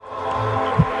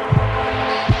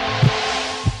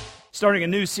starting a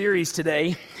new series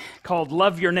today called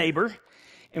Love Your Neighbor,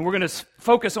 and we're going to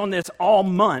focus on this all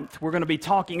month. We're going to be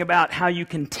talking about how you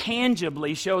can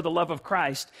tangibly show the love of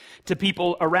Christ to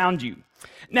people around you.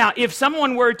 Now, if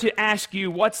someone were to ask you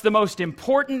what's the most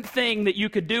important thing that you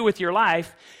could do with your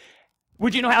life,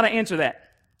 would you know how to answer that?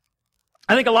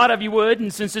 I think a lot of you would,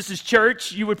 and since this is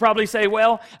church, you would probably say,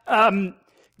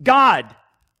 God.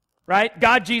 Right?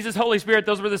 God, Jesus, Holy Spirit,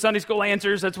 those were the Sunday school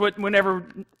answers. That's what, whenever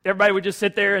everybody would just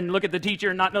sit there and look at the teacher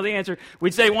and not know the answer,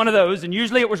 we'd say one of those, and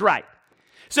usually it was right.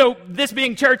 So this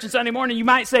being church and Sunday morning, you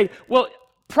might say, well,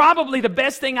 probably the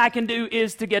best thing I can do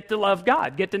is to get to love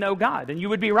God, get to know God, and you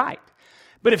would be right.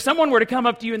 But if someone were to come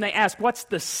up to you and they ask, what's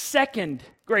the second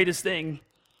greatest thing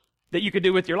that you could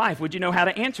do with your life, would you know how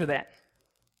to answer that?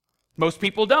 Most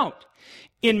people don't.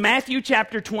 In Matthew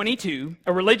chapter 22,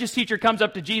 a religious teacher comes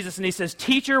up to Jesus and he says,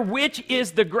 "Teacher, which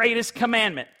is the greatest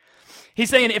commandment?" He's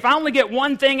saying, if I only get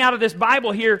one thing out of this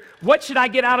Bible here, what should I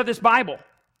get out of this Bible?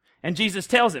 And Jesus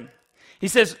tells him, he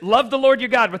says, "Love the Lord your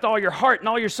God with all your heart and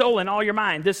all your soul and all your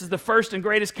mind. This is the first and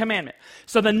greatest commandment."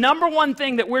 So the number one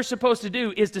thing that we're supposed to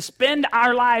do is to spend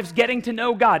our lives getting to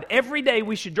know God. Every day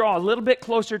we should draw a little bit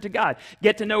closer to God,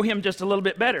 get to know Him just a little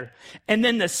bit better. And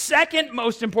then the second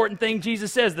most important thing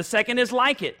Jesus says, the second is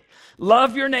like it.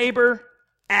 Love your neighbor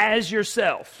as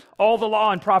yourself. All the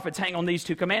law and prophets hang on these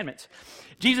two commandments.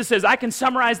 Jesus says, I can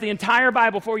summarize the entire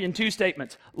Bible for you in two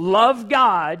statements. Love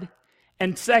God,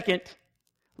 and second,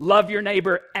 love your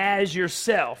neighbor as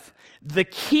yourself. The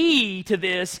key to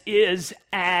this is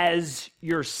as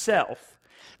yourself,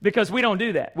 because we don't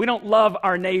do that. We don't love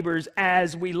our neighbors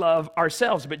as we love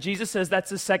ourselves. But Jesus says that's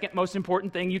the second most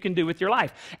important thing you can do with your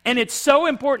life. And it's so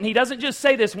important. He doesn't just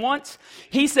say this once.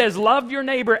 He says, love your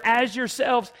neighbor as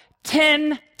yourselves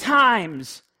 10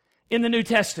 times in the New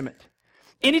Testament.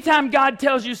 Anytime God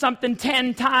tells you something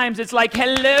 10 times, it's like,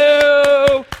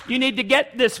 hello, you need to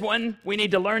get this one. We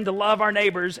need to learn to love our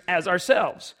neighbors as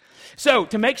ourselves. So,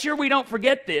 to make sure we don't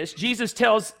forget this, Jesus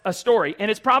tells a story,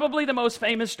 and it's probably the most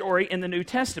famous story in the New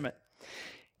Testament. It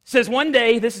says one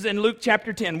day, this is in Luke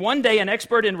chapter 10, one day an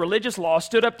expert in religious law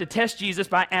stood up to test Jesus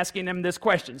by asking him this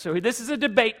question. So this is a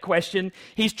debate question.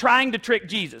 He's trying to trick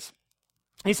Jesus.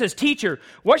 He says, "Teacher,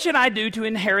 what should I do to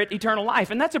inherit eternal life?"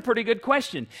 And that's a pretty good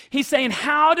question. He's saying,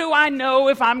 how do I know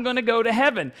if I'm going to go to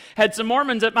heaven? Had some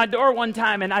Mormons at my door one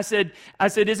time, and I said,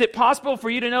 is it possible for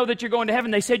you to know that you're going to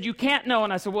heaven? They said, you can't know.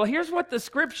 And I said, well, here's what the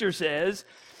Scripture says.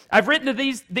 I've written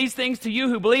these things to you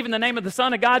who believe in the name of the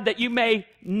Son of God, that you may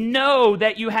know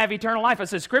that you have eternal life. I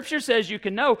said, Scripture says you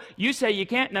can know. You say you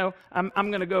can't know. I'm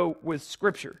going to go with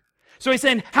Scripture. So he's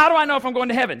saying, how do I know if I'm going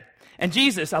to heaven? And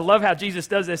Jesus, I love how Jesus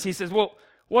does this. He says, well,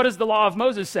 what does the law of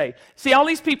Moses say? See, all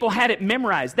these people had it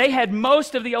memorized. They had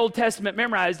most of the Old Testament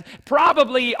memorized.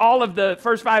 Probably all of the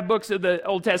first 5 books of the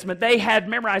Old Testament they had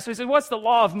memorized. So he said, what's the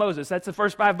law of Moses? That's the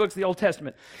first 5 books of the Old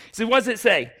Testament. He said, what does it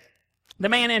say? The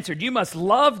man answered, you must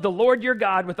love the Lord your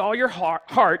God with all your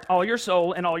heart, all your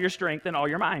soul, and all your strength, and all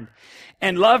your mind.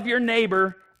 And love your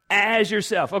neighbor as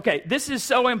yourself. Okay, this is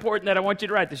so important that I want you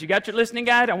to write this. You got your listening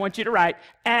guide? I want you to write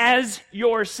as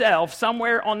yourself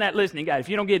somewhere on that listening guide. If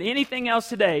you don't get anything else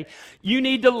today, you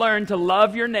need to learn to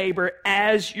love your neighbor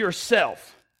as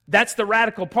yourself. That's the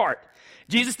radical part.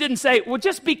 Jesus didn't say, well,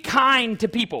 just be kind to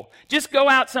people. Just go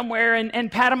out somewhere and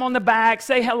pat them on the back,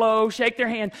 say hello, shake their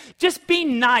hand. Just be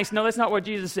nice. No, that's not what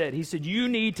Jesus said. He said, you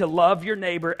need to love your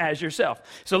neighbor as yourself.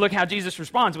 So look how Jesus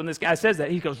responds when this guy says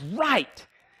that. He goes, right.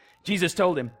 Jesus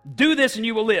told him, do this and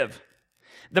you will live.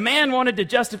 The man wanted to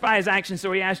justify his action,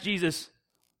 so he asked Jesus,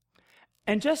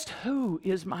 and just who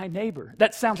is my neighbor?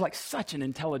 That sounds like such an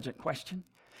intelligent question.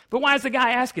 But why is the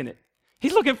guy asking it?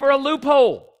 He's looking for a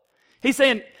loophole. He's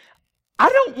saying, I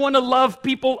don't want to love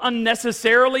people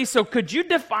unnecessarily, so could you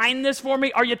define this for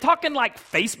me? Are you talking like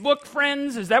Facebook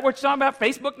friends? Is that what you're talking about,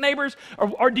 Facebook neighbors?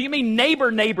 Or do you mean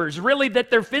neighbors, really, that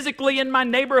they're physically in my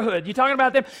neighborhood? You talking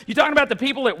about them? You talking about the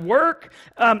people at work?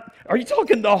 Are you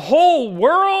talking the whole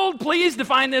world? Please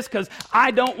define this, because I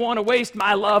don't want to waste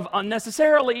my love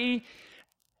unnecessarily,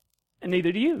 and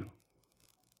neither do you.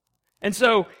 And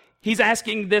so he's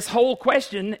asking this whole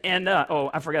question, and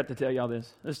I forgot to tell y'all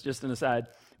this. This is just an aside.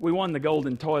 We won the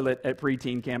golden toilet at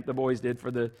preteen camp. The boys did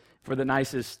for the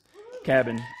nicest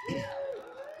cabin.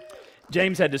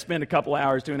 James had to spend a couple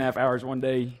hours, 2.5 hours one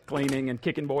day cleaning and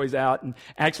kicking boys out and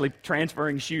actually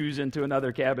transferring shoes into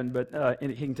another cabin. But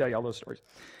he can tell you all those stories.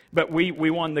 But we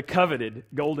won the coveted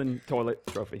golden toilet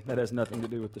trophy. That has nothing to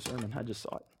do with the sermon. I just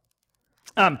saw it.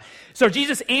 So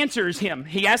Jesus answers him.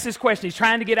 He asks this question. He's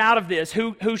trying to get out of this.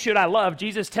 Who should I love?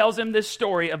 Jesus tells him this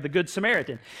story of the Good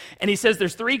Samaritan. And he says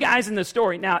there's 3 guys in the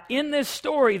story. Now, in this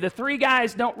story, the 3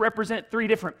 guys don't represent 3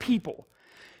 different people.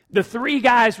 The three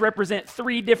guys represent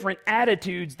three different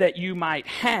attitudes that you might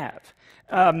have.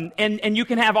 And you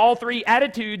can have all three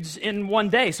attitudes in one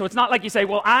day. So it's not like you say,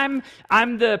 well, I'm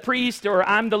the priest, or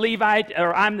I'm the Levite,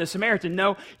 or I'm the Samaritan.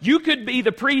 No, you could be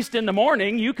the priest in the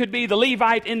morning, you could be the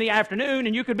Levite in the afternoon,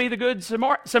 and you could be the good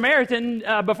Samaritan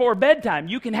before bedtime.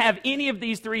 You can have any of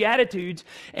these three attitudes,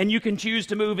 and you can choose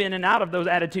to move in and out of those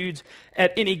attitudes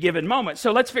at any given moment.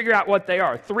 So let's figure out what they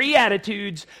are. Three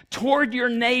attitudes toward your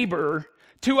neighbor.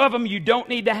 Two of them you don't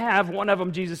need to have. One of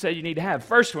them Jesus said you need to have.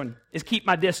 First one is keep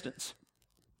my distance.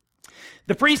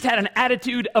 The priest had an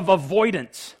attitude of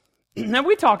avoidance. Now,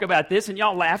 we talk about this, and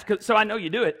y'all laugh, so I know you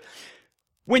do it.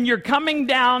 When you're coming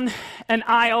down an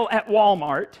aisle at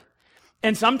Walmart,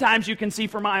 and sometimes you can see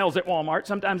for miles at Walmart,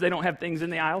 sometimes they don't have things in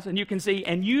the aisles, and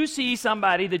you see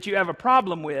somebody that you have a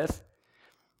problem with,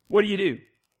 what do?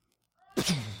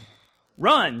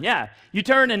 Run, yeah. You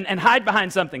turn and hide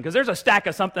behind something, because there's a stack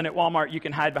of something at Walmart you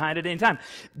can hide behind at any time.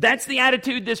 That's the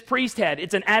attitude this priest had.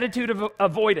 It's an attitude of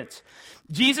avoidance.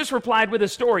 Jesus replied with a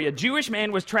story. A Jewish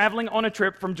man was traveling on a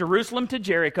trip from Jerusalem to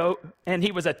Jericho, and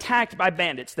he was attacked by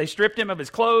bandits. They stripped him of his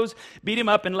clothes, beat him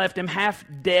up, and left him half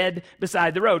dead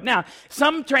beside the road. Now,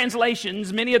 some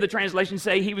translations, many of the translations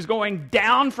say he was going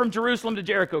down from Jerusalem to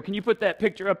Jericho. Can you put that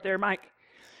picture up there, Mike?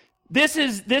 This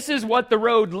is what the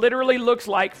road literally looks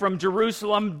like from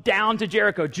Jerusalem down to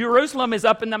Jericho. Jerusalem is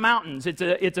up in the mountains.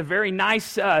 It's a very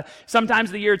nice, sometimes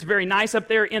of the year it's very nice up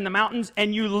there in the mountains,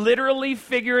 and you literally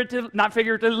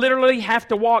literally have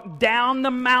to walk down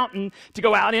the mountain to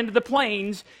go out into the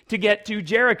plains to get to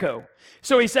Jericho.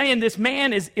 So he's saying this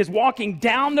man is walking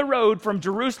down the road from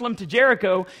Jerusalem to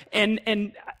Jericho, and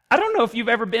I don't know if you've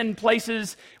ever been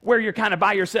places where you're kind of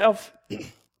by yourself.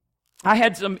 I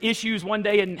had some issues one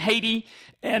day in Haiti,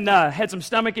 and had some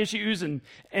stomach issues, and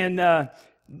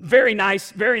very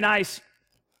nice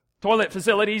toilet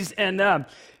facilities, and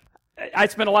I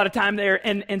spent a lot of time there,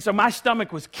 and so my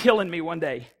stomach was killing me one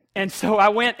day, and so I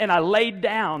went and I laid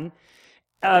down,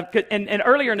 and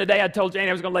earlier in the day I told Jane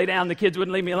I was going to lay down, the kids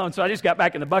wouldn't leave me alone, so I just got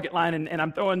back in the bucket line, and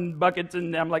I'm throwing buckets,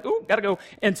 and I'm like, ooh, gotta go,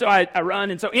 and so I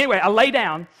run, and so anyway, I lay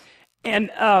down,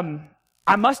 and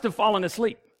I must have fallen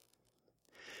asleep.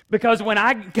 Because when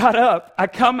I got up, I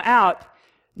come out,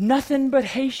 nothing but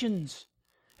Haitians,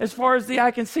 as far as the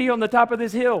eye can see on the top of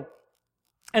this hill.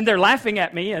 And they're laughing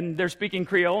at me, and they're speaking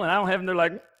Creole, and I don't have them, they're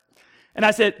like, and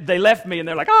I said, they left me, and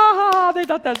they're like, they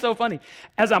thought that's so funny.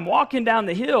 As I'm walking down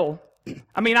the hill,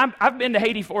 I mean, I've been to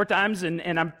Haiti 4 times,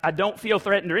 and I don't feel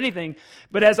threatened or anything,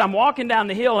 but as I'm walking down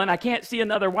the hill, and I can't see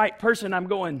another white person, I'm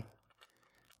going,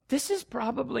 this is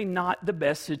probably not the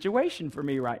best situation for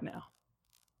me right now.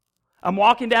 I'm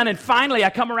walking down, and finally I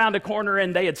come around a corner,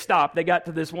 and they had stopped. They got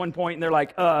to this one point, and they're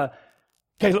like,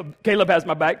 Caleb has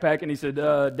my backpack, and he said,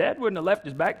 Dad wouldn't have left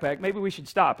his backpack. Maybe we should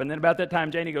stop. And then about that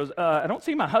time, Janie goes, I don't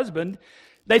see my husband.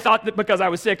 They thought that because I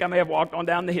was sick, I may have walked on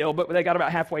down the hill, but they got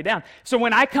about halfway down. So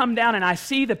when I come down and I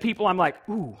see the people, I'm like,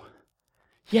 ooh,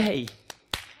 yay.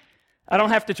 I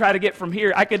don't have to try to get from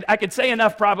here. I could say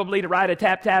enough probably to ride a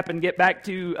tap and get back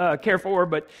to Carrefour,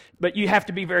 but you have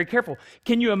to be very careful.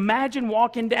 Can you imagine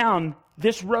walking down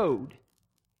this road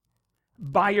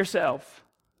by yourself,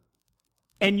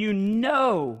 and you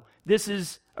know this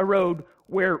is a road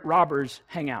where robbers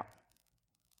hang out?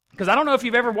 Because I don't know if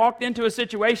you've ever walked into a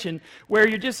situation where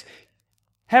you're just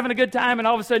having a good time, and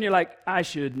all of a sudden you're like, I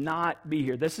should not be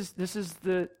here. This is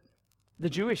the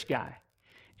Jewish guy.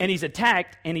 And he's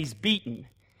attacked, and he's beaten.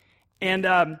 And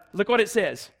look what it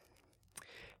says.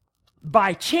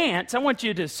 By chance, I want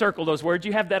you to circle those words.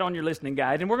 You have that on your listening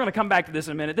guide, and we're going to come back to this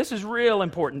in a minute. This is real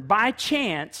important. By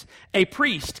chance, a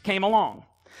priest came along.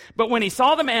 But when he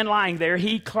saw the man lying there,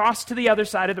 he crossed to the other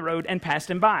side of the road and passed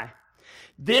him by.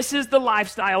 This is the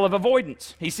lifestyle of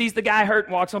avoidance. He sees the guy hurt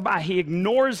and walks on by. He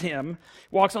ignores him,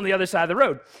 walks on the other side of the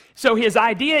road. So his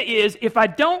idea is, if I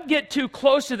don't get too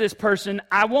close to this person,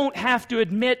 I won't have to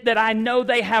admit that I know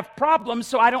they have problems,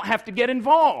 so I don't have to get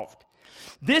involved.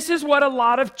 This is what a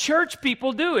lot of church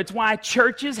people do. It's why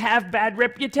churches have bad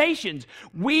reputations.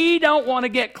 We don't want to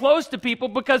get close to people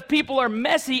because people are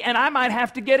messy and I might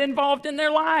have to get involved in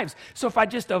their lives. So if I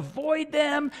just avoid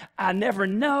them, I never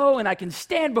know, and I can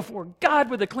stand before God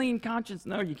with a clean conscience.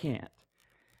 No, you can't.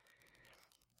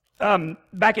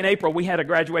 Back in April, we had a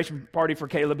graduation party for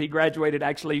Caleb. He graduated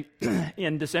actually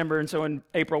in December, and so in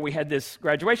April we had this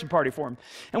graduation party for him.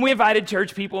 And we invited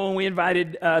church people, and we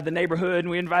invited the neighborhood, and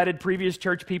we invited previous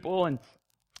church people, and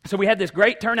so we had this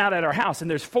great turnout at our house. And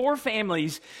there's 4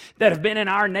 families that have been in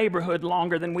our neighborhood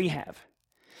longer than we have.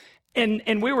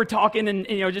 And we were talking and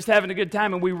just having a good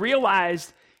time, and we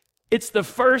realized it's the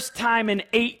first time in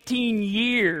 18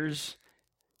 years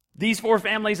These 4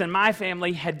 families and my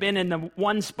family had been in the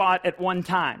one spot at one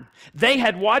time. They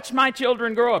had watched my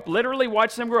children grow up, literally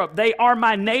watched them grow up. They are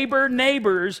my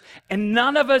neighbors, and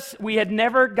none of us, we had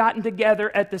never gotten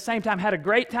together at the same time, had a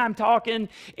great time talking,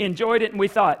 enjoyed it, and we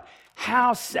thought,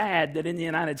 how sad that in the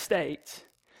United States,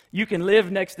 you can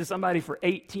live next to somebody for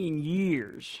 18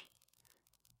 years,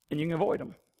 and you can avoid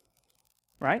them,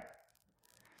 right?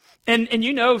 And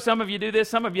you know, some of you do this,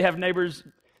 some of you have neighbors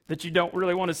that you don't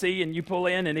really want to see, and you pull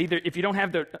in, and either if you don't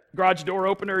have the garage door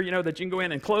opener, you know, that you can go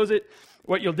in and close it,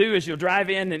 what you'll do is you'll drive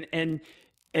in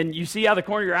and you see out the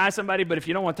corner of your eye somebody, but if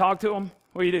you don't want to talk to them,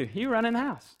 what do? You run in the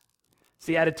house. It's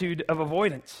the attitude of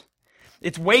avoidance.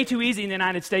 It's way too easy in the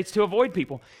United States to avoid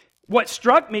people. What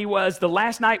struck me was the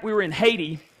last night we were in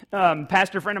Haiti,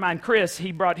 pastor friend of mine, Chris,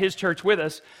 he brought his church with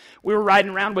us. We were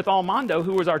riding around with Almondo,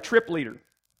 who was our trip leader.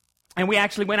 And we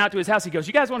actually went out to his house. He goes,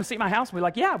 you guys want to see my house? We're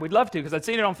like, yeah, we'd love to, because I'd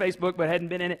seen it on Facebook, but hadn't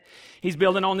been in it. He's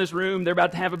building on this room. They're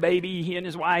about to have a baby, he and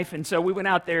his wife. And so we went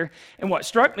out there. And what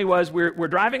struck me was we're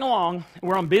driving along.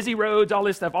 We're on busy roads, all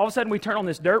this stuff. All of a sudden, we turn on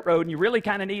this dirt road, and you really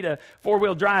kind of need a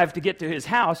 4-wheel drive to get to his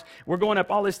house. We're going up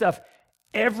all this stuff.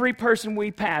 Every person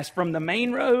we passed from the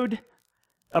main road,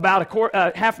 about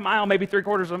half a mile, maybe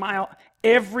 3/4 of a mile,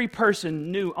 every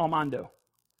person knew Almondo.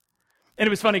 And it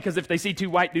was funny because if they see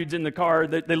 2 white dudes in the car,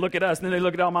 they look at us, and then they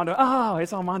look at Almondo. Oh,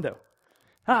 it's Almondo.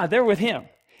 They're with him.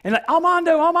 And like,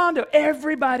 Almondo.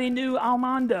 Everybody knew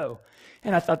Almondo.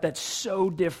 And I thought that's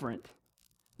so different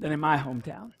than in my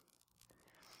hometown,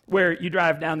 where you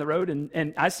drive down the road,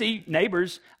 and I see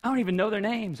neighbors, I don't even know their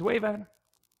names. Wave at them.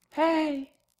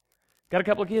 Hey. Got a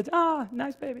couple of kids.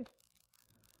 Nice baby.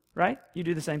 Right? You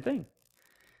do the same thing.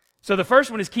 So the first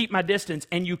one is keep my distance,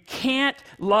 and you can't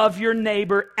love your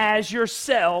neighbor as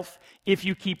yourself if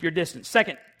you keep your distance.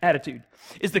 Second attitude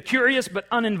is the curious but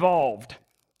uninvolved.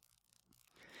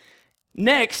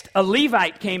 Next, a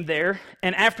Levite came there,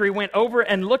 and after he went over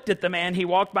and looked at the man, he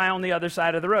walked by on the other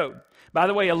side of the road. By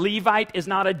the way, a Levite is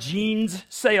not a jeans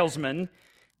salesman.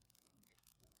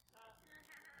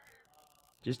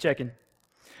 Just checking.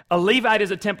 A Levite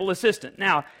is a temple assistant.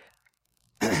 Now,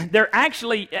 they're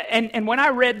actually, and when I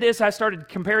read this, I started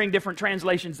comparing different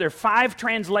translations. There are 5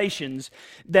 translations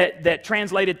that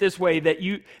translate it this way,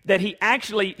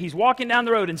 he's walking down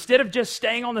the road. Instead of just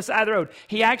staying on the side of the road,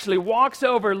 he actually walks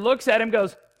over, looks at him,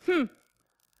 goes,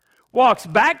 walks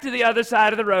back to the other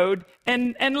side of the road,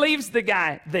 and leaves the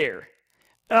guy there.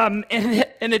 And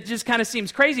it just kind of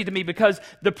seems crazy to me, because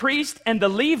the priest and the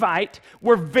Levite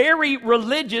were very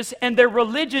religious, and their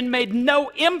religion made no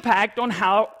impact on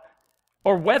how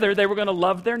or whether they were going to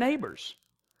love their neighbors.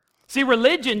 See,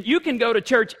 religion, you can go to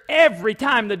church every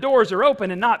time the doors are open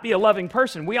and not be a loving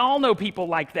person. We all know people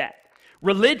like that.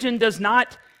 Religion does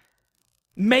not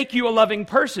make you a loving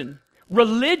person.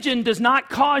 Religion does not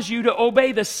cause you to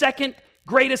obey the second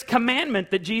greatest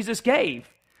commandment that Jesus gave,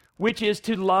 which is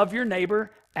to love your neighbor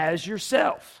as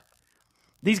yourself.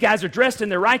 These guys are dressed in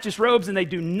their righteous robes, and they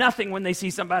do nothing when they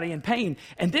see somebody in pain.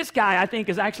 And this guy, I think,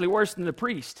 is actually worse than the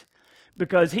priest,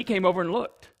 because he came over and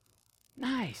looked.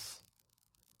 Nice.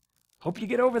 Hope you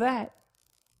get over that.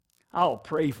 I'll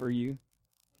pray for you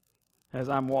as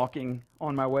I'm walking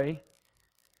on my way.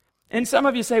 And some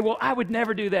of you say, well, I would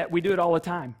never do that. We do it all the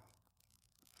time.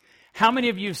 How many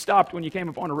of you have stopped when you came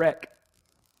upon a wreck?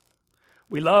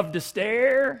 We love to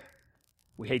stare.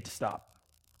 We hate to stop.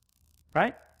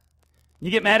 Right? You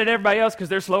get mad at everybody else because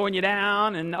they're slowing you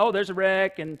down, and there's a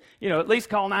wreck, and at least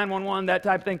call 911, that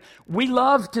type of thing. We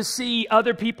love to see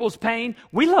other people's pain.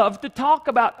 We love to talk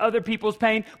about other people's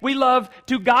pain. We love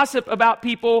to gossip about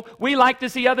people. We like to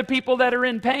see other people that are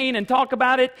in pain and talk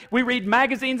about it. We read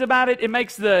magazines about it. It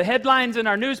makes the headlines in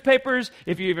our newspapers,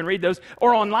 if you even read those,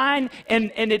 or online,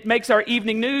 and it makes our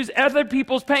evening news. Other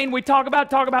people's pain we talk about.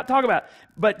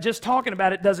 But just talking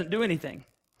about it doesn't do anything.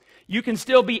 You can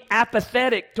still be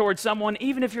apathetic towards someone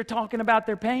even if you're talking about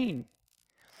their pain.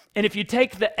 And if you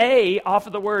take the A off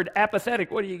of the word apathetic,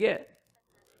 what do you get?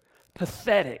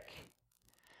 Pathetic.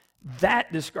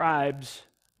 That describes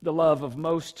the love of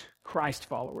most Christ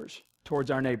followers towards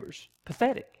our neighbors.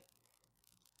 Pathetic.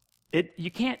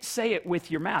 You can't say it with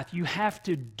your mouth. You have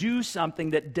to do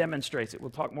something that demonstrates it. We'll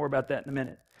talk more about that in a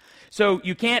minute. So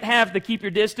you can't have the keep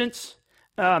your distance.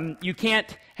 You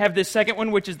can't have this second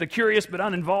one, which is the curious but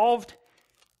uninvolved.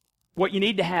 What you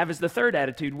need to have is the third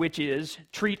attitude, which is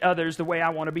treat others the way I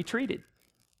want to be treated.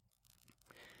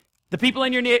 The people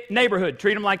in your neighborhood,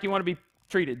 treat them like you want to be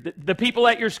treated. The people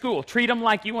at your school, treat them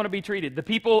like you want to be treated. The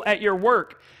people at your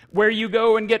work, where you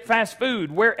go and get fast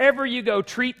food, wherever you go,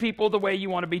 treat people the way you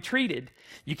want to be treated.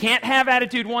 You can't have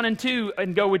attitude 1 and 2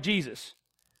 and go with Jesus.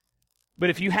 But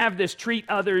if you have this treat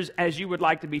others as you would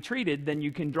like to be treated, then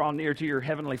you can draw near to your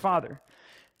heavenly Father.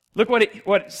 Look what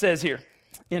it says here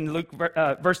in Luke,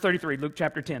 verse 33, Luke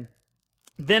chapter 10.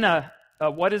 Then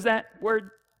what is that word?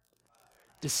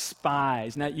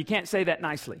 Despise. Now, you can't say that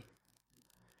nicely.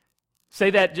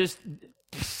 Say that just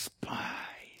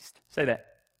despised. Say that.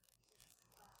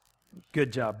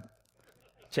 Good job.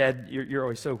 Chad, you're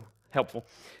always so helpful.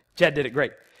 Chad did it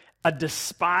great. A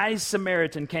despised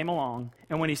Samaritan came along,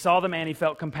 and when he saw the man, he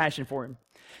felt compassion for him.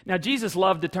 Now, Jesus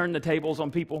loved to turn the tables on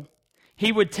people.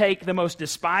 He would take the most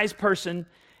despised person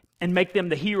and make them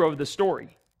the hero of the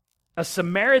story. A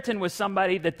Samaritan was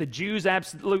somebody that the Jews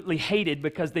absolutely hated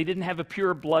because they didn't have a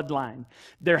pure bloodline.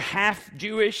 They're half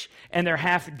Jewish and they're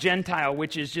half Gentile,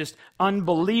 which is just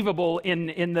unbelievable in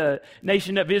the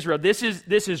nation of Israel. This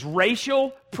is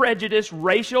racial prejudice,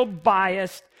 racial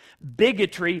bias,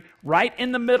 bigotry right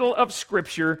in the middle of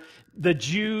Scripture. The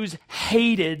Jews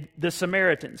hated the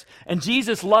Samaritans. And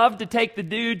Jesus loved to take the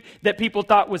dude that people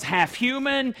thought was half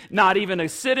human, not even a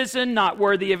citizen, not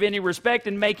worthy of any respect,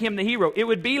 and make him the hero. It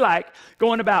would be like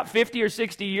going about 50 or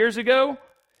 60 years ago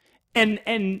and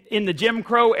in the Jim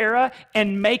Crow era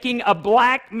and making a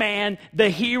black man the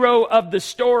hero of the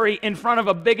story in front of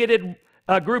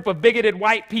a group of bigoted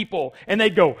white people. And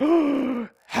they'd go, oh,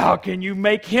 how can you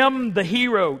make him the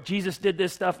hero? Jesus did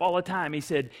this stuff all the time. He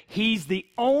said, he's the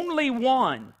only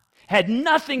one. Had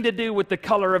nothing to do with the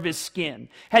color of his skin.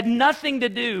 Had nothing to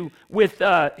do with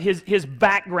his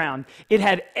background. It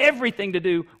had everything to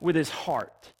do with his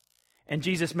heart. And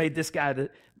Jesus made this guy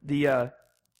the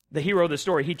hero of the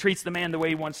story. He treats the man the way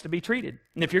he wants to be treated.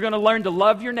 And if you're going to learn to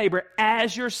love your neighbor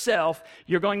as yourself,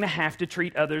 you're going to have to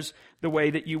treat others the way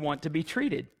that you want to be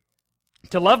treated.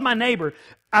 To love my neighbor,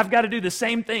 I've got to do the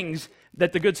same things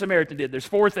that the Good Samaritan did. There's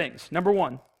 4 things. Number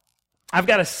 1, I've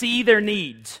got to see their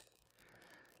needs.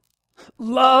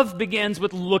 Love begins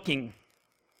with looking.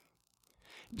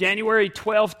 January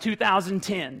 12,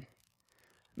 2010,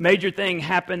 major thing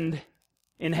happened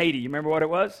in Haiti. You remember what it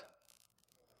was?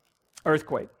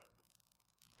 Earthquake.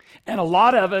 And a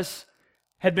lot of us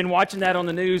had been watching that on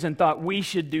the news and thought we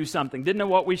should do something. Didn't know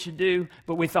what we should do,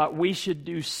 but we thought we should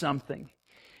do something.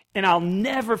 And I'll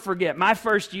never forget, my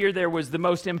first year there was the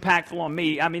most impactful on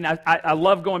me. I mean, I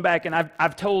love going back, and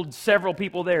I've told several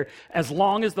people there, as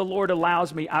long as the Lord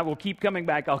allows me, I will keep coming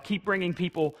back. I'll keep bringing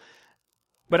people.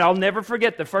 But I'll never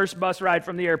forget the first bus ride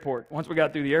from the airport, once we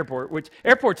got through the airport, which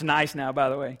airport's nice now, by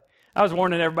the way. I was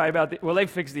warning everybody about well, they've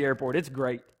fixed the airport. It's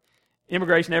great.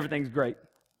 Immigration, everything's great.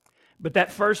 But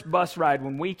that first bus ride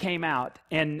when we came out,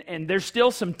 and there's still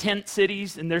some tent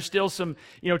cities, and there's still some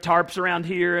tarps around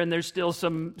here, and there's still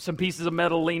some pieces of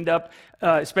metal leaned up,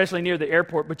 especially near the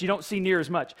airport, but you don't see near as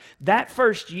much. That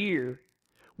first year,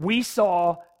 we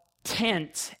saw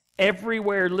tents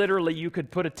everywhere. Literally, you could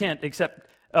put a tent except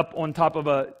up on top of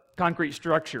a concrete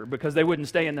structure because they wouldn't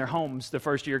stay in their homes the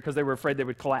first year because they were afraid they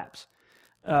would collapse.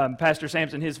 Pastor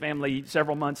Sampson and his family,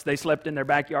 several months, they slept in their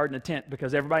backyard in a tent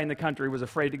because everybody in the country was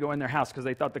afraid to go in their house because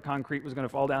they thought the concrete was going to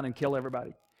fall down and kill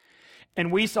everybody.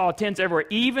 And we saw tents everywhere,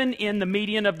 even in the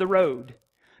median of the road,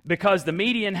 because the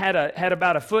median had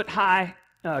about a foot-high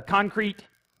concrete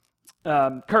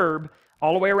curb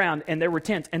all the way around, and there were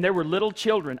tents, and there were little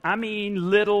children, I mean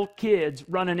little kids,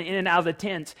 running in and out of the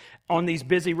tents on these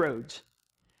busy roads.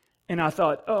 And I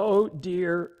thought, oh,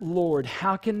 dear Lord,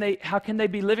 how can they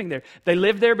be living there? They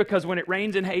live there because when it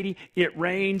rains in Haiti, it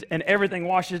rains and everything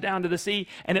washes down to the sea.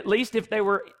 And at least if they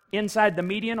were inside the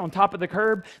median on top of the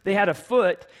curb, they had a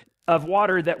foot of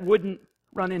water that wouldn't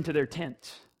run into their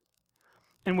tents.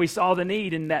 And we saw the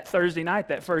need. And that Thursday night,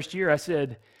 that first year, I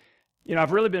said,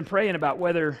 I've really been praying about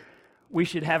whether we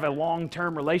should have a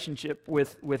long-term relationship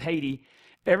with Haiti.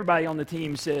 Everybody on the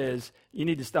team says, you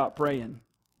need to stop praying.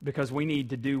 Because we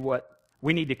need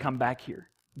to come back here.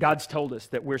 God's told us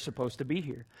that we're supposed to be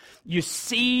here. You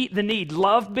see the need.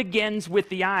 Love begins with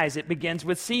the eyes. It begins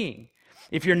with seeing.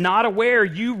 If you're not aware,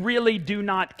 you really do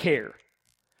not care.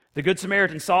 The Good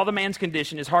Samaritan saw the man's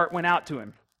condition. His heart went out to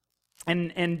him.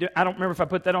 And I don't remember if I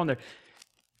put that on there.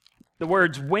 The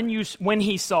words, when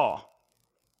he saw.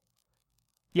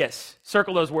 Yes,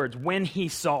 circle those words. When he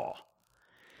saw.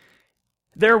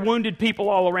 There are wounded people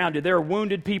all around you. There are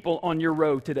wounded people on your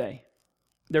road today.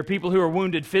 There are people who are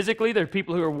wounded physically. There are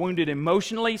people who are wounded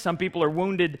emotionally. Some people are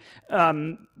wounded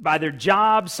by their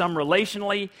jobs, some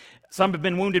relationally. Some have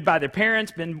been wounded by their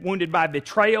parents, been wounded by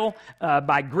betrayal,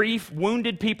 by grief.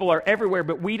 Wounded people are everywhere,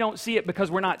 but we don't see it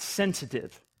because we're not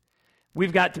sensitive.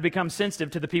 We've got to become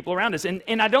sensitive to the people around us.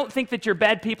 And I don't think that you're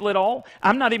bad people at all.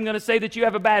 I'm not even going to say that you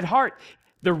have a bad heart.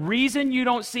 The reason you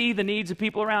don't see the needs of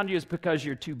people around you is because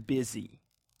you're too busy.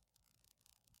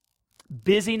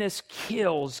 Busyness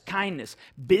kills kindness.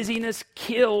 Busyness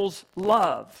kills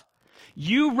love.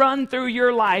 You run through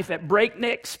your life at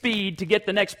breakneck speed to get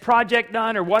the next project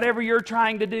done or whatever you're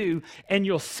trying to do, and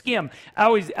you'll skim.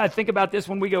 I think about this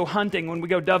when we go hunting, when we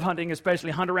go dove hunting,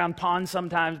 especially hunt around ponds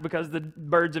sometimes because the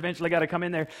birds eventually got to come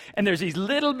in there. And there's these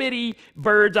little bitty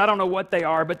birds, I don't know what they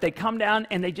are, but they come down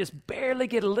and they just barely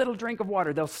get a little drink of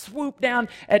water. They'll swoop down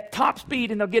at top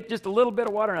speed and they'll get just a little bit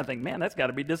of water. And I think, man, that's got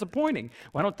to be disappointing.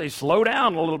 Why don't they slow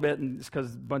down a little bit? And it's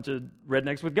because a bunch of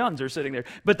rednecks with guns are sitting there.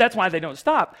 But that's why they don't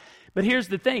stop. But here's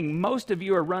the thing, most of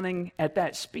you are running at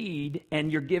that speed and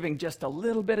you're giving just a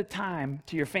little bit of time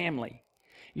to your family.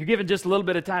 You're giving just a little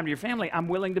bit of time to your family. I'm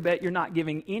willing to bet you're not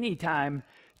giving any time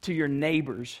to your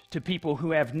neighbors, to people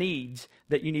who have needs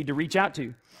that you need to reach out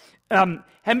to. How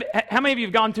many of you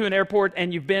have gone to an airport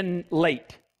and you've been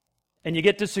late? And you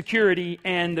get to security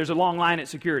and there's a long line at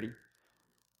security?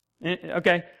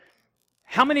 Okay.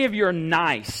 How many of you are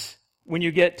nice when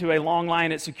you get to a long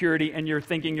line at security and you're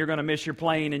thinking you're going to miss your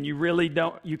plane and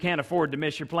you can't afford to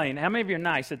miss your plane? How many of you are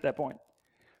nice at that point?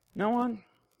 No one?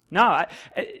 No.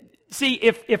 See,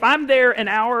 if I'm there an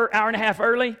hour and a half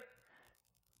early,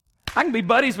 I can be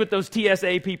buddies with those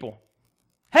TSA people.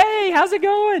 Hey, how's it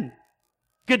going?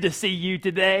 Good to see you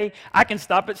today. I can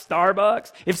stop at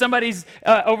Starbucks. If somebody's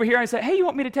over here and say, hey, you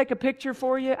want me to take a picture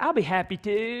for you? I'll be happy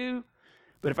to.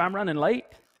 But if I'm running late,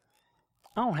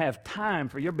 I don't have time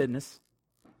for your business,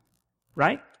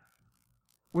 right?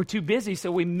 We're too busy, so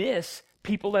we miss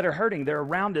people that are hurting. They're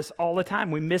around us all the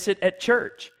time. We miss it at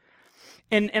church.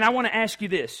 And I want to ask you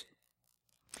this.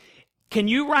 Can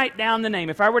you write down the name?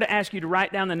 If I were to ask you to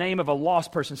write down the name of a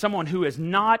lost person, someone who is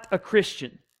not a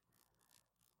Christian,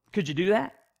 could you do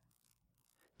that?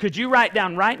 Could you write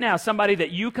down right now somebody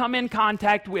that you come in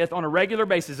contact with on a regular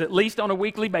basis, at least on a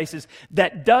weekly basis,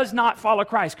 that does not follow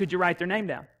Christ? Could you write their name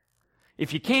down?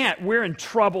 If you can't, we're in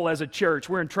trouble as a church.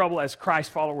 We're in trouble as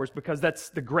Christ followers because that's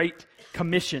the great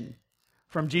commission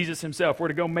from Jesus himself. We're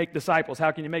to go make disciples. How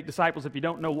can you make disciples if you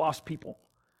don't know lost people?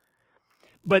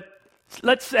 But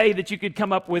let's say that you could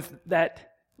come up with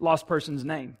that lost person's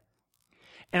name.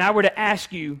 And I were to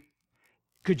ask you,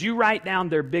 could you write down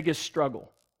their biggest struggle?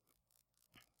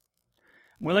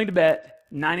 I'm willing to bet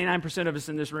 99% of us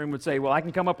in this room would say, well, I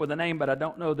can come up with a name, but I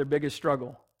don't know their biggest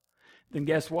struggle. Then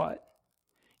guess what?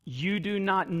 You do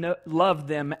not love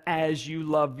them as you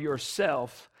love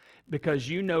yourself because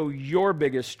you know your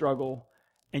biggest struggle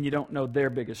and you don't know their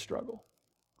biggest struggle.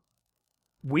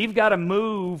 We've got to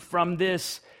move from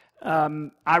this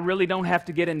I really don't have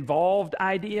to get involved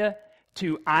idea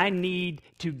to I need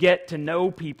to get to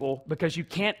know people, because you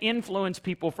can't influence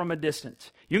people from a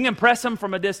distance. You can impress them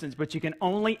from a distance, but you can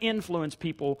only influence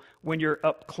people when you're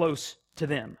up close to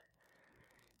them.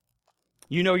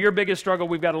 You know your biggest struggle,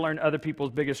 we've got to learn other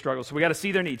people's biggest struggles. So we've got to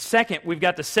see their needs. Second, we've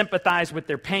got to sympathize with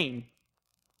their pain.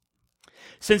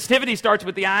 Sensitivity starts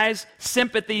with the eyes.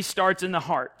 Sympathy starts in the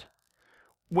heart.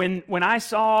 When I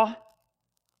saw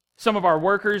some of our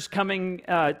workers coming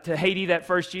to Haiti that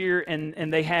first year,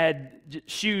 and they had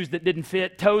shoes that didn't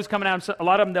fit, toes coming out. A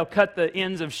lot of them, they'll cut the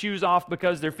ends of shoes off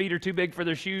because their feet are too big for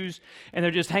their shoes, and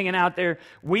they're just hanging out there.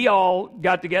 We all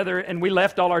got together, and we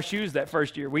left all our shoes that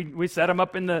first year. We set them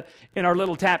up in our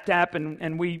little tap,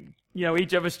 and we,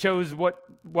 each of us chose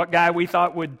what guy we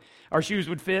thought our shoes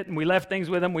would fit, and we left things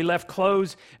with them. We left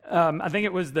clothes. I think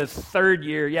it was the third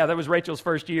year. Yeah, that was Rachel's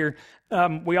first year.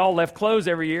 We all left clothes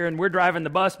every year, and we're driving the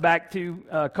bus back to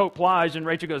Côte Plage, and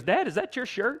Rachel goes, "Dad, is that your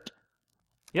shirt?"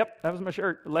 Yep, that was my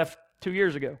shirt. Left 2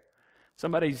 years ago.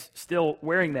 Somebody's still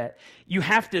wearing that. You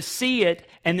have to see it,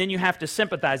 and then you have to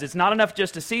sympathize. It's not enough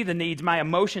just to see the needs. My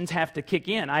emotions have to kick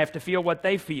in. I have to feel what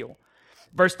they feel.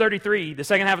 Verse 33, the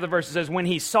second half of the verse says, when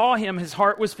he saw him, his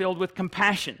heart was filled with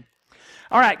compassion.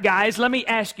 All right, guys, let me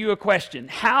ask you a question.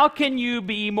 How can you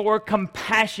be more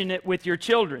compassionate with your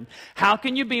children? How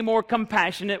can you be more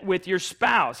compassionate with your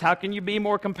spouse? How can you be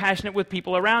more compassionate with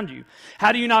people around you?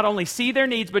 How do you not only see their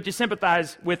needs, but you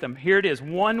sympathize with them? Here it is,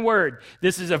 one word.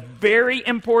 This is a very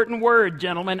important word,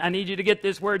 gentlemen. I need you to get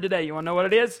this word today. You want to know what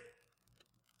it is?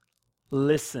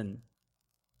 Listen.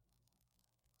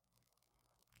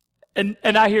 And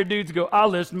I hear dudes go, I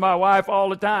listen to my wife all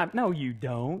the time. No, you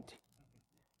don't.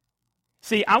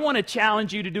 See, I want to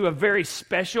challenge you to do a very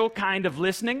special kind of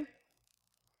listening.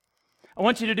 I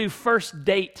want you to do first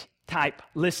date type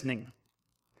listening.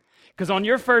 Because on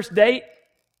your first date,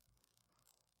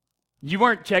 you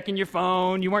weren't checking your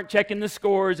phone, you weren't checking the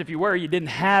scores. If you were, you didn't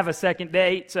have a second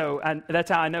date, so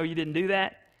that's how I know you didn't do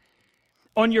that.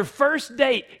 On your first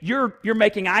date, you're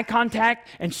making eye contact,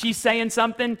 and she's saying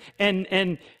something,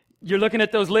 and you're looking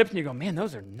at those lips and you go, man,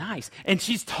 those are nice. And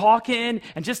she's talking,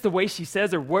 and just the way she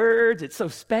says her words, it's so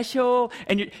special.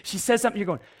 And she says something, you're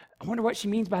going, I wonder what she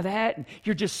means by that. And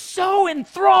you're just so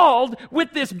enthralled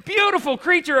with this beautiful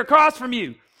creature across from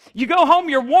you. You go home,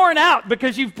 you're worn out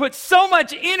because you've put so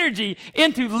much energy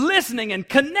into listening and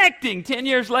connecting. 10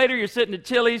 years later, you're sitting at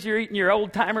Chili's, you're eating your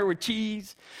old timer with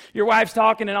cheese. Your wife's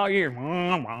talking, and all you hear,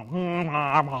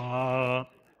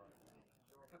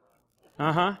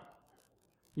 uh-huh.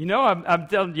 You know, I'm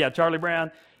telling, Charlie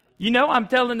Brown. You know, I'm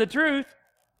telling the truth.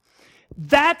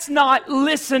 That's not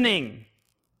listening.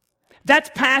 That's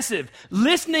passive.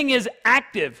 Listening is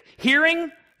active.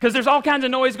 Hearing, because there's all kinds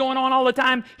of noise going on all the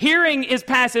time. Hearing is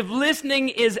passive. Listening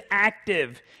is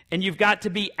active. And you've got to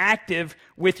be active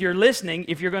with your listening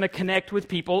if you're going to connect with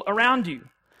people around you.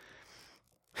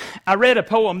 I read a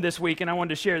poem this week, and I wanted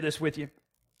to share this with you.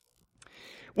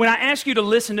 When I ask you to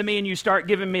listen to me and you start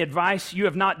giving me advice, you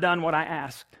have not done what I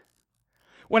asked.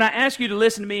 When I ask you to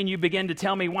listen to me and you begin to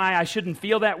tell me why I shouldn't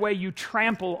feel that way, you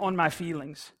trample on my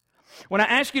feelings. When I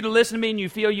ask you to listen to me and you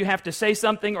feel you have to say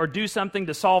something or do something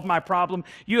to solve my problem,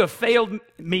 you have failed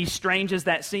me, strange as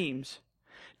that seems.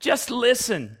 Just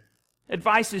listen.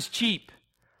 Advice is cheap.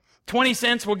 20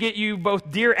 cents will get you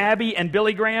both Dear Abby and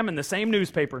Billy Graham in the same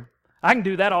newspaper. I can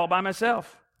do that all by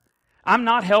myself. I'm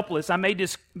not helpless. I may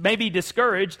be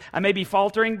discouraged. I may be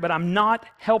faltering, but I'm not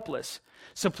helpless.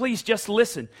 So please just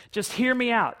listen. Just hear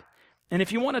me out. And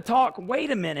if you want to talk, wait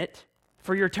a minute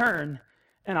for your turn,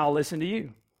 and I'll listen to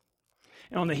you.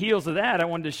 And on the heels of that, I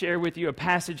wanted to share with you a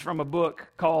passage from a book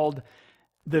called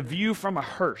The View from a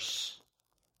Hearse.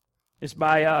 It's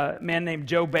by a man named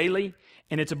Joe Bailey,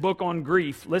 and it's a book on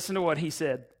grief. Listen to what he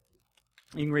said.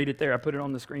 You can read it there. I put it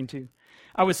on the screen too.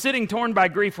 I was sitting torn by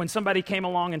grief when somebody came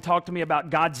along and talked to me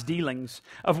about God's dealings,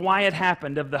 of why it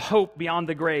happened, of the hope beyond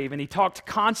the grave. And he talked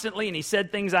constantly and he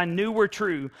said things I knew were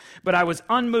true, but I was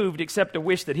unmoved except to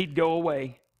wish that he'd go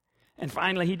away. And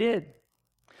finally he did.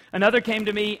 Another came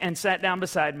to me and sat down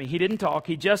beside me. He didn't talk.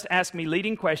 He just asked me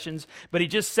leading questions, but he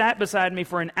just sat beside me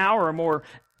for an hour or more,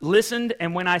 listened,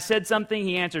 and when I said something,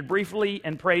 he answered briefly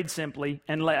and prayed simply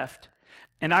and left.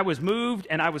 And I was moved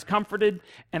and I was comforted,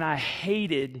 and I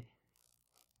hated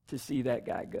to see that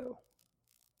guy go.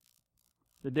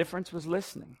 The difference was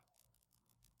listening.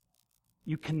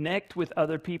 You connect with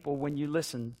other people when you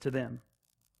listen to them.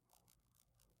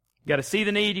 You got to see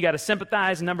the need, you got to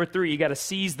sympathize, and number 3, you got to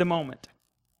seize the moment.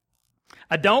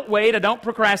 I don't wait, I don't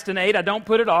procrastinate, I don't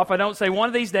put it off, I don't say one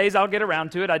of these days I'll get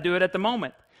around to it, I do it at the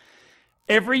moment.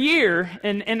 Every year,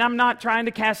 and I'm not trying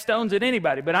to cast stones at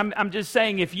anybody, but I'm just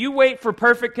saying, if you wait for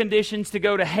perfect conditions to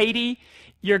go to Haiti,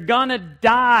 you're going to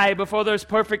die before those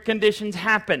perfect conditions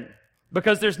happen,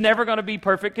 because there's never going to be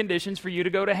perfect conditions for you to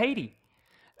go to Haiti.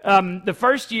 The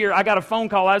first year, I got a phone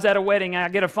call. I was at a wedding, and I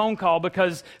get a phone call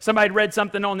because somebody had read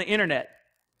something on the internet.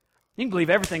 You can believe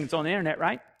everything that's on the internet,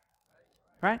 right?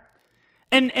 Right?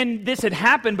 And this had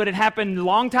happened, but it happened a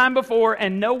long time before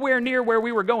and nowhere near where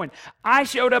we were going. I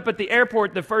showed up at the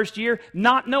airport the first year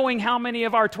not knowing how many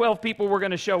of our 12 people were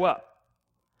going to show up,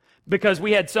 because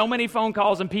we had so many phone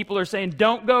calls and people are saying,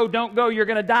 don't go, you're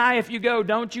going to die if you go,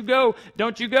 don't you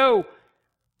go.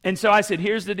 And so I said,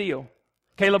 here's the deal.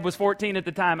 Caleb was 14 at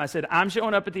the time. I said, I'm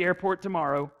showing up at the airport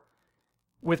tomorrow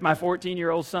with my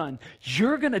 14-year-old son.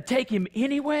 You're going to take him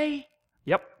anyway?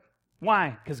 Yep.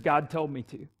 Why? Because God told me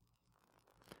to.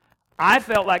 I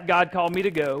felt like God called me to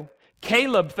go.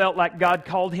 Caleb felt like God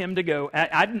called him to go.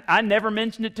 I never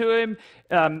mentioned it to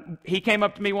him. He came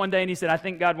up to me one day and he said, I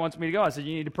think God wants me to go. I said,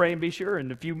 you need to pray and be sure.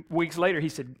 And a few weeks later, he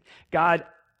said, God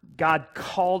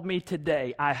called me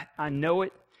today. I know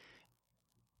it.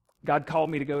 God called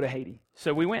me to go to Haiti.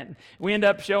 So we went. We ended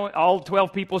up showing, all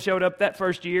 12 people showed up that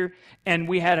first year, and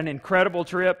we had an incredible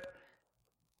trip.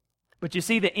 But you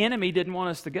see, the enemy didn't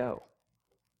want us to go.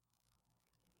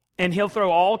 And he'll throw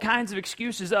all kinds of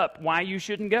excuses up why you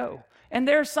shouldn't go. And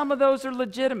some of those are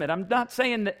legitimate. I'm not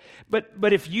saying that,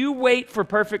 but if you wait for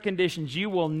perfect conditions, you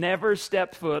will never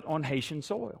step foot on Haitian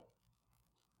soil.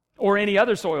 Or any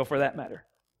other soil for that matter.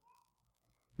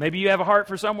 Maybe you have a heart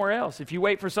for somewhere else. If you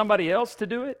wait for somebody else to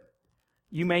do it,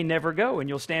 you may never go, and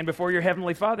you'll stand before your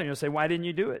Heavenly Father and you'll say, why didn't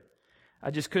you do it?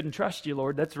 I just couldn't trust you,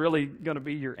 Lord. That's really going to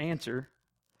be your answer.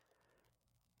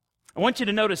 I want you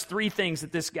to notice 3 things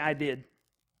that this guy did.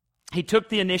 He took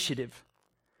the initiative.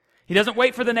 He doesn't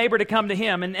wait for the neighbor to come to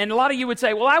him. And a lot of you would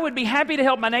say, well, I would be happy to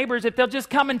help my neighbors if they'll just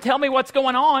come and tell me what's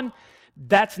going on.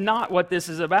 That's not what this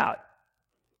is about.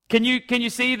 Can you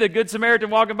see the Good Samaritan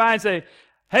walking by and say,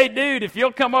 hey, dude, if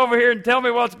you'll come over here and tell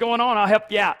me what's going on, I'll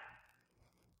help you out.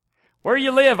 Where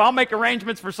you live, I'll make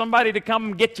arrangements for somebody to come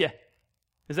and get you.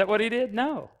 Is that what he did?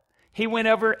 No. He went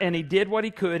over and he did what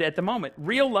he could at the moment.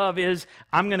 Real love is,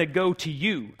 I'm going to go to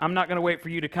you. I'm not going to wait for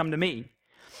you to come to me.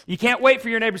 You can't wait for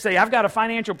your neighbor to say, I've got a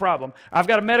financial problem. I've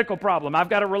got a medical problem. I've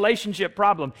got a relationship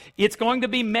problem. It's going to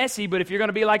be messy, but if you're going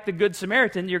to be like the Good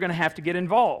Samaritan, you're going to have to get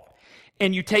involved.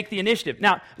 And you take the initiative.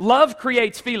 Now, love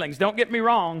creates feelings. Don't get me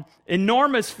wrong.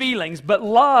 Enormous feelings, but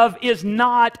love is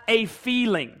not a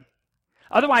feeling.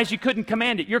 Otherwise, you couldn't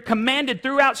command it. You're commanded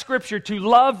throughout Scripture to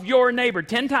love your neighbor.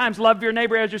 10 times, love your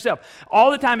neighbor as yourself.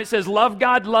 All the time it says, love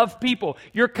God, love people.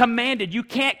 You're commanded. You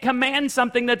can't command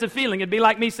something that's a feeling. It'd be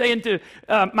like me saying to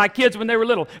my kids when they were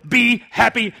little, be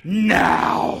happy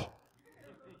now.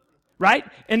 Right?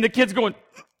 And the kids going,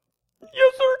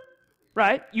 yes, sir.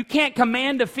 Right? You can't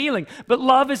command a feeling, but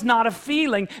love is not a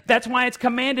feeling. That's why it's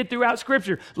commanded throughout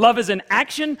Scripture. Love is an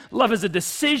action. Love is a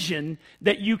decision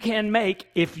that you can make.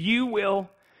 If you will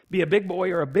be a big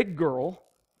boy or a big girl,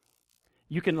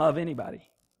 you can love anybody,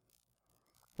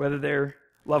 whether they're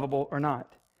lovable or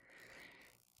not.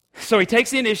 So he takes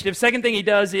the initiative. Second thing he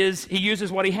does is he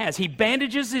uses what he has. He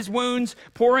bandages his wounds,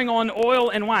 pouring on oil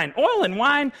and wine. Oil and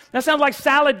wine? That sounds like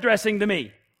salad dressing to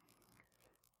me.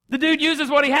 The dude uses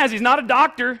what he has. He's not a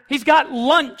doctor. He's got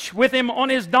lunch with him on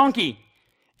his donkey.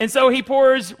 And so he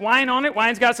pours wine on it.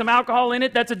 Wine's got some alcohol in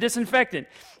it. That's a disinfectant.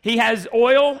 He has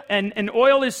oil, and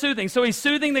oil is soothing. So he's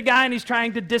soothing the guy, and he's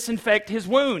trying to disinfect his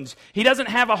wounds. He doesn't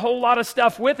have a whole lot of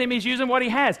stuff with him. He's using what he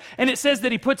has. And it says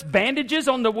that he puts bandages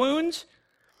on the wounds.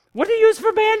 What do you use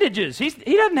for bandages? He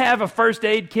doesn't have a first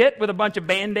aid kit with a bunch of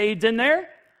Band-Aids in there.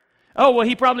 Oh, well,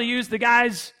 he probably used the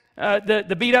guy's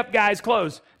the beat-up guy's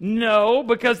clothes. No,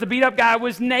 because the beat-up guy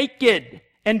was naked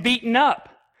and beaten up.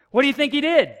 What do you think he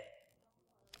did?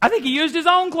 I think he used his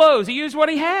own clothes. He used what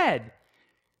he had.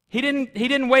 He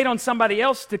didn't wait on somebody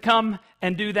else to come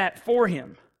and do that for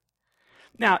him.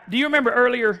 Now, do you remember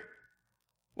earlier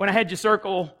when I had you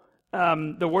circle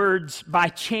the words, by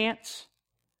chance?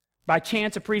 By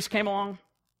chance a priest came along?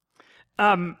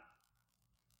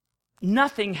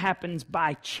 Nothing happens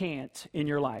by chance in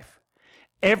your life.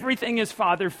 Everything is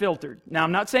Father filtered. Now,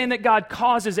 I'm not saying that God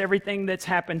causes everything that's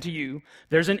happened to you.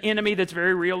 There's an enemy that's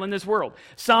very real in this world.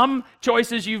 Some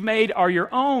choices you've made are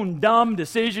your own dumb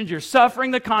decisions. You're suffering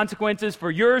the consequences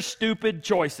for your stupid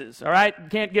choices. All right?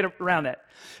 Can't get around that.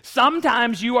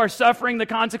 Sometimes you are suffering the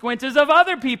consequences of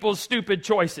other people's stupid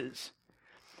choices.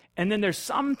 And then there's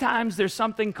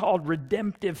something called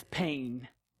redemptive pain,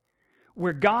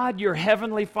 where God, your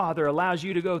heavenly Father, allows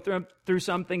you to go through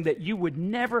something that you would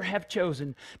never have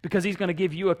chosen because He's going to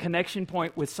give you a connection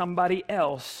point with somebody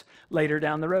else later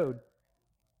down the road.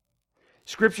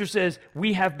 Scripture says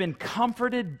we have been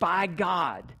comforted by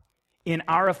God in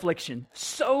our affliction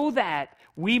so that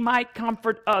we might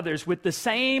comfort others with the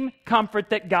same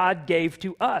comfort that God gave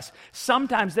to us.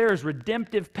 Sometimes there is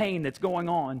redemptive pain that's going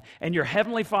on, and your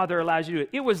heavenly Father allows you to do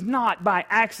it. It was not by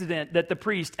accident that the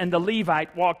priest and the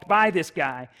Levite walked by this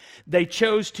guy. They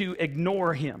chose to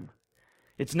ignore him.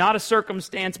 It's not a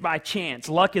circumstance by chance.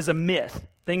 Luck is a myth.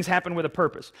 Things happen with a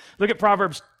purpose. Look at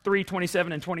Proverbs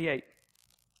 3:27 and 28.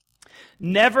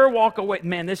 Never walk away.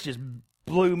 Man, this just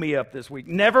blew me up this week.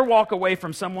 Never walk away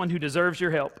from someone who deserves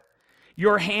your help.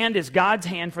 Your hand is God's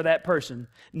hand for that person.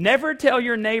 Never tell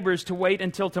your neighbors to wait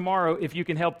until tomorrow if you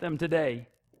can help them today.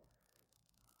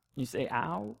 You say,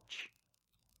 ouch.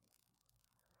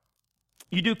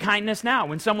 You do kindness now.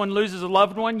 When someone loses a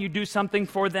loved one, you do something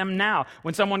for them now.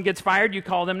 When someone gets fired, you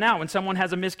call them now. When someone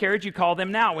has a miscarriage, you call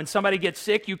them now. When somebody gets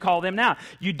sick, you call them now.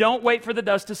 You don't wait for the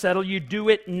dust to settle. You do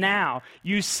it now.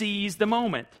 You seize the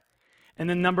moment. And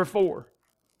then number 4,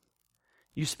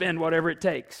 you spend whatever it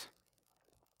takes.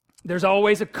 There's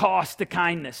always a cost to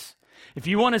kindness. If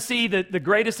you want to see the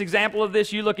greatest example of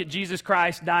this, you look at Jesus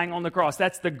Christ dying on the cross.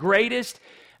 That's the greatest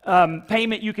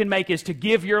payment you can make, is to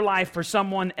give your life for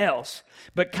someone else.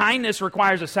 But kindness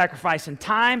requires a sacrifice in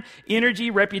time, energy,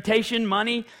 reputation,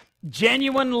 money.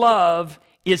 Genuine love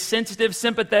is sensitive,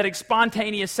 sympathetic,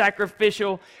 spontaneous,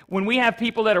 sacrificial. When we have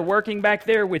people that are working back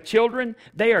there with children,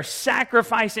 they are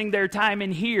sacrificing their time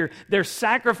in here. They're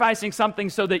sacrificing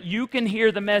something so that you can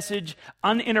hear the message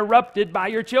uninterrupted by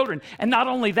your children. And not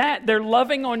only that, they're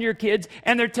loving on your kids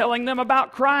and they're telling them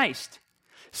about Christ.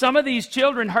 Some of these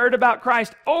children heard about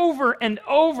Christ over and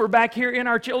over back here in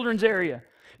our children's area.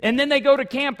 And then they go to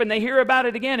camp and they hear about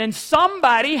it again. And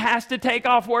somebody has to take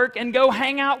off work and go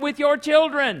hang out with your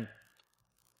children.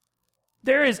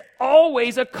 There is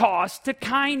always a cost to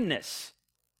kindness.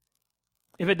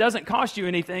 If it doesn't cost you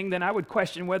anything, then I would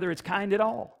question whether it's kind at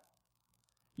all.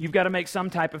 You've got to make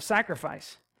some type of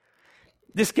sacrifice.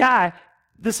 This guy,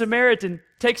 the Samaritan,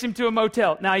 takes him to a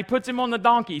motel. Now, he puts him on the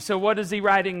donkey. So what is he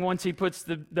riding once he puts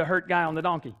the hurt guy on the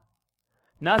donkey?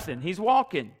 Nothing. He's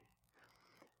walking.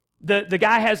 The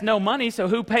guy has no money, so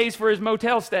who pays for his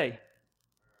motel stay?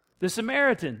 The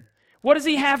Samaritan. What does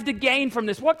he have to gain from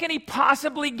this? What can he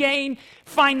possibly gain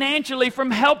financially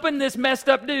from helping this messed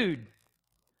up dude?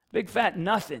 Big fat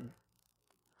nothing.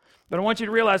 But I want you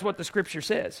to realize what the Scripture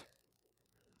says.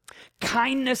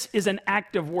 Kindness is an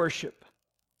act of worship.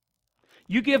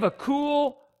 You give a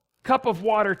cool cup of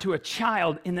water to a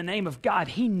child in the name of God,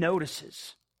 he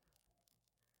notices.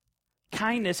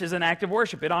 Kindness is an act of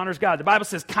worship. It honors God. The Bible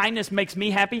says kindness makes me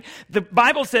happy. The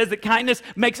Bible says that kindness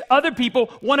makes other people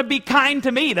want to be kind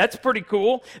to me. That's pretty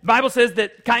cool. The Bible says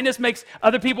that kindness makes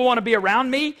other people want to be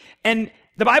around me. And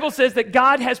the Bible says that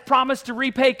God has promised to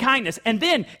repay kindness. And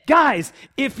then, guys,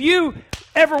 if you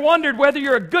ever wondered whether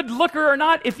you're a good looker or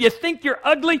not, if you think you're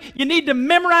ugly, you need to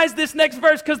memorize this next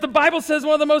verse because the Bible says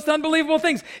one of the most unbelievable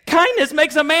things. Kindness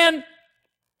makes a man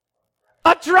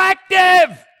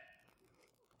attractive.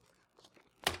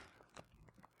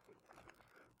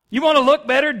 You want to look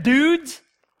better, dudes?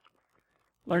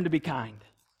 Learn to be kind.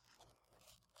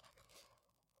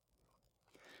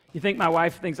 You think my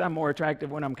wife thinks I'm more attractive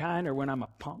when I'm kind or when I'm a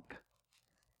punk?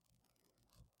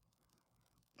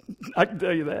 I can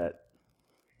tell you that.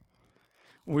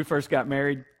 When we first got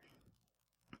married,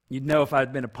 you'd know if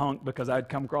I'd been a punk because I'd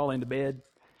come crawl into bed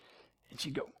and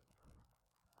she'd go,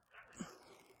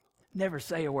 never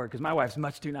say a word, because my wife's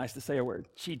much too nice to say a word.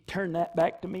 She'd turn that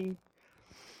back to me.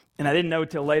 And I didn't know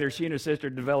till later, she and her sister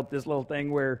developed this little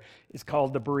thing where it's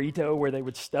called the burrito, where they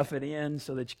would stuff it in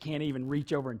so that you can't even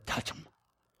reach over and touch them.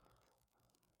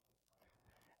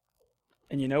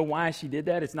 And you know why she did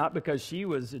that? It's not because she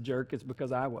was a jerk, it's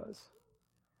because I was.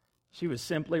 She was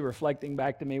simply reflecting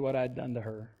back to me what I'd done to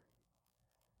her.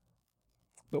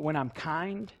 But when I'm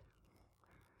kind,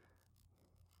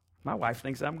 my wife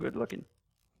thinks I'm good looking.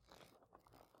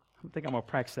 I think I'm going to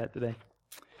practice that today.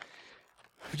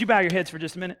 Would you bow your heads for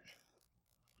just a minute?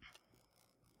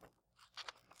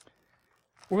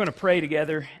 We're going to pray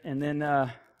together, and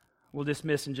then we'll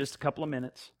dismiss in just a couple of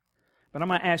minutes. But I'm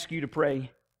going to ask you to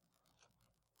pray.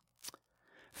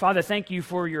 Father, thank you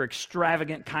for your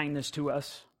extravagant kindness to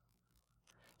us.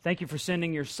 Thank you for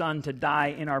sending your Son to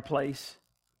die in our place.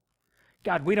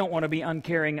 God, we don't want to be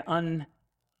uncaring,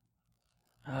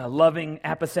 unloving,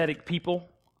 apathetic people.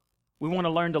 We want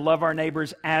to learn to love our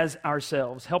neighbors as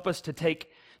ourselves. Help us to take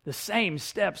the same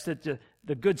steps that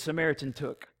the Good Samaritan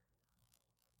took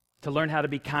to learn how to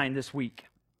be kind this week.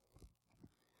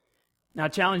 Now, I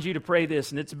challenge you to pray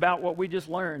this, and it's about what we just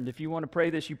learned. If you want to pray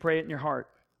this, you pray it in your heart.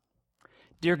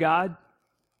 Dear God,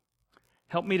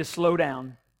 help me to slow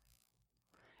down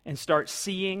and start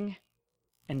seeing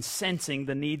and sensing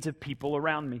the needs of people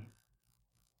around me.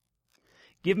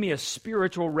 Give me a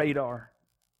spiritual radar.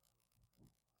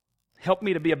 Help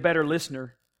me to be a better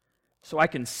listener so I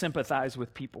can sympathize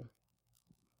with people.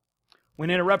 When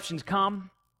interruptions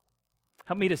come,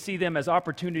 help me to see them as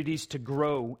opportunities to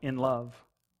grow in love.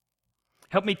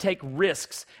 Help me take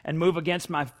risks and move against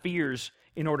my fears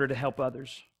in order to help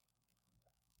others.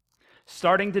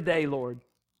 Starting today, Lord,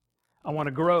 I want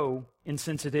to grow in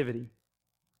sensitivity.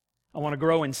 I want to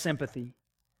grow in sympathy.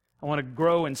 I want to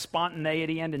grow in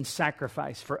spontaneity and in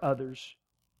sacrifice for others.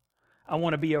 I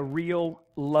want to be a real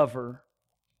lover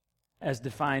as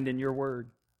defined in your word.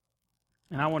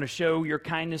 And I want to show your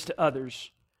kindness to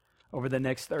others over the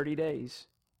next 30 days.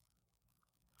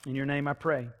 In your name I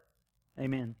pray.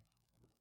 Amen.